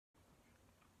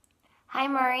Hi,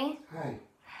 Murray. Hi.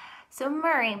 So,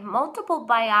 Murray, multiple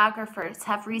biographers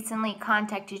have recently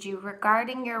contacted you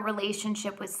regarding your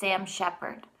relationship with Sam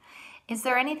Sheppard. Is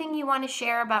there anything you want to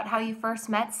share about how you first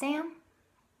met Sam?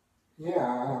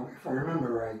 Yeah, if I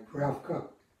remember right, Ralph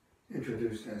Cook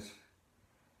introduced us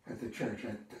at the church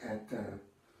at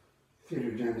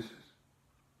Theater Genesis.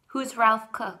 Who's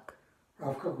Ralph Cook?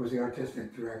 Ralph Cook was the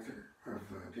artistic director of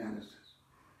Genesis.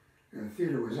 And the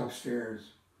theater was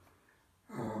upstairs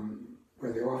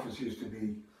where the office used to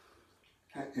be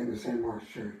in the St. Mark's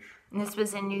Church And this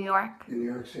was in New York? in New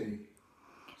York City,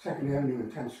 2nd Avenue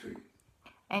and 10th Street.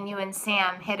 And you and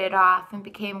Sam hit it off and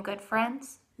became good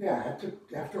friends? Yeah,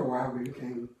 after a while we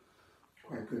became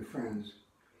quite good friends.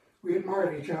 We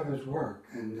admired each other's work,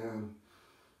 and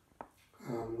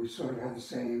we sort of had the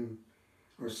same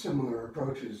or similar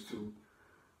approaches to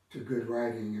good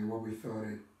writing and what we thought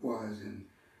it was and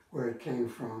where it came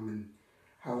from and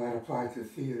how that applied to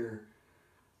theater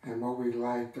and what we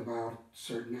liked about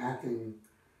certain acting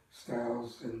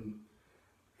styles and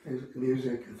things,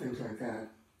 music and things like that.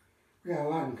 We had a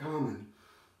lot in common.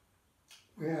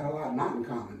 We had a lot not in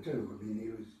common too. I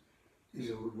mean,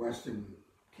 he's a Western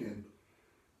kid,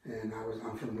 and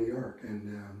I'm from New York,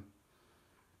 and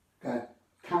that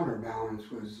counterbalance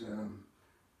was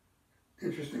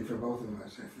interesting for both of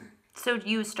us, I think. So,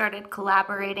 you started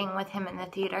collaborating with him in the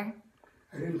theater?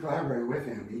 I didn't collaborate with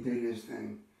him. He did his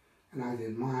thing, and I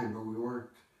did mine, but we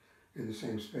worked in the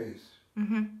same space.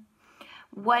 Mm-hmm.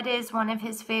 What is one of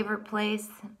his favorite plays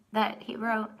that he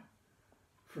wrote?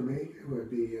 For me, it would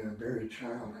be Buried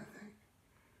Child, I think.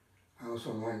 I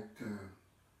also liked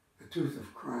The Tooth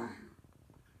of Crime,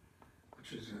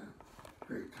 which is a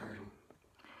great title.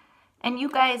 And you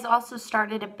guys also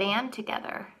started a band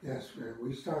together. Yes,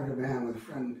 we started a band with a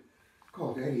friend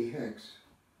called Eddie Hicks,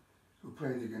 who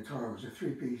played the guitar. It was a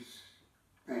three-piece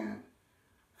band,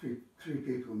 three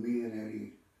people, me and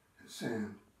Eddie and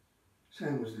Sam.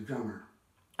 Sam was the drummer.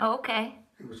 Oh, okay.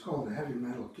 It was called the Heavy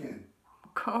Metal Kid.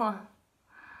 Cool.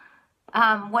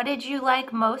 What did you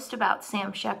like most about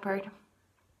Sam Sheppard?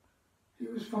 He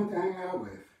was fun to hang out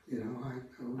with. You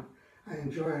know, I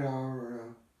enjoyed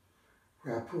our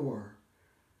rapport,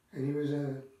 and he was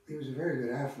a very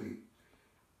good athlete.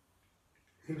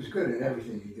 He was good at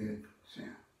everything he did,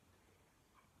 Sam,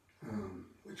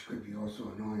 which could be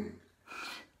also annoying.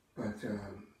 But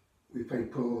we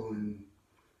played pool and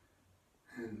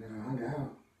hung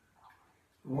out.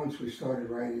 Once we started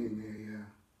writing a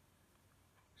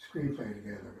screenplay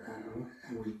together,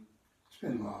 and it's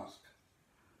been lost.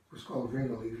 It was called Ring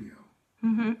Alivio.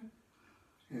 Mm-hmm.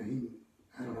 And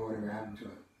I don't know whatever happened to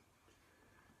it.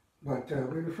 But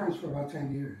we were friends for about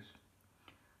 10 years.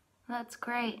 That's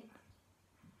great.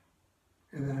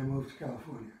 And then I moved to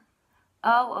California.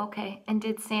 Oh, okay. And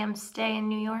did Sam stay in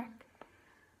New York?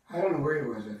 I don't know where he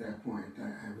was at that point.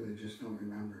 I really just don't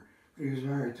remember. But he was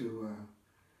married to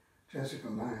Jessica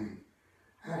Lange.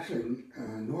 Actually,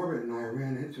 Norbert and I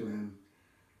ran into him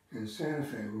in Santa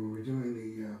Fe when we were doing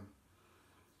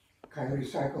the Coyote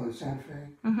Cycle in Santa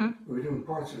Fe. Mm-hmm. We were doing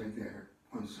parts of it there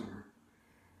one summer.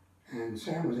 And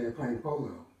Sam was there playing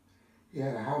polo. He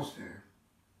had a house there.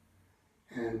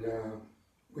 And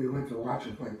we went to watch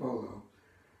him play polo.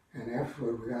 And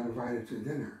afterward, we got invited to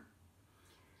dinner.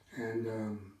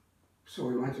 And so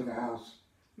we went to the house,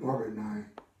 Norbert and I,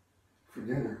 for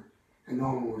dinner. And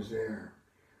no one was there.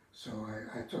 So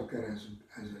I took it as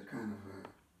a kind of a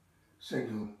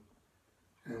signal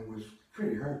and was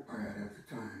pretty hurt by it at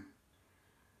the time.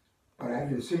 But I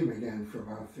didn't see him again for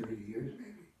about 30 years,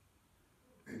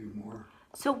 maybe more.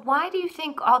 So why do you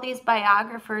think all these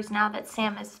biographers, now that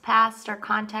Sam has passed, are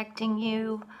contacting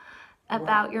you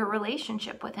about your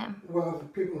relationship with him? Well, the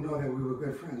people know that we were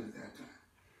good friends at that time,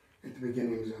 at the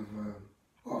beginnings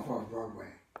of Off Broadway.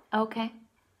 Okay.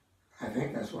 I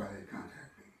think that's why they contact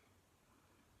me.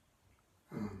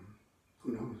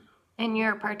 Who knows? And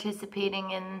you're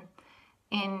participating in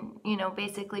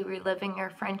basically reliving your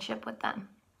friendship with them.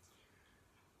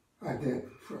 I did,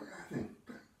 I think,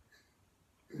 but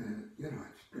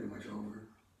it's pretty much over.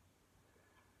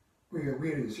 We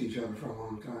didn't see each other for a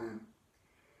long time.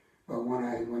 But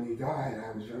when he died,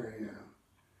 I was very,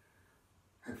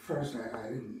 at first I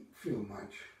didn't feel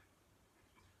much.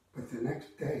 But the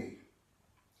next day,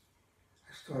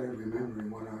 I started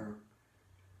remembering what our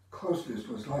closeness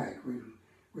was like. We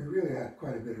really had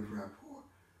quite a bit of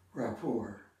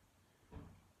rapport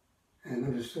and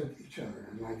understood each other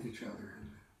and liked each other.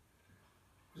 And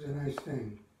it was a nice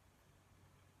thing.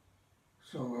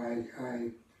 So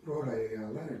I wrote a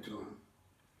letter to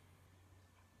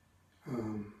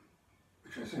him,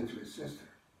 which I sent to his sister.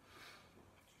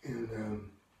 And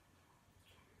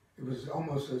It was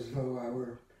almost as though I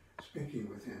were speaking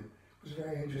with him. It was a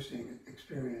very interesting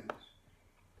experience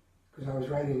because I was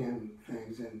writing him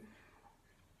things and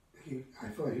I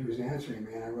thought he was answering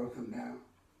me and I wrote them down.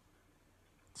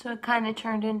 So it kind of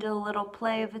turned into a little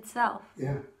play of itself.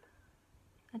 Yeah.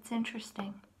 That's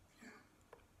interesting.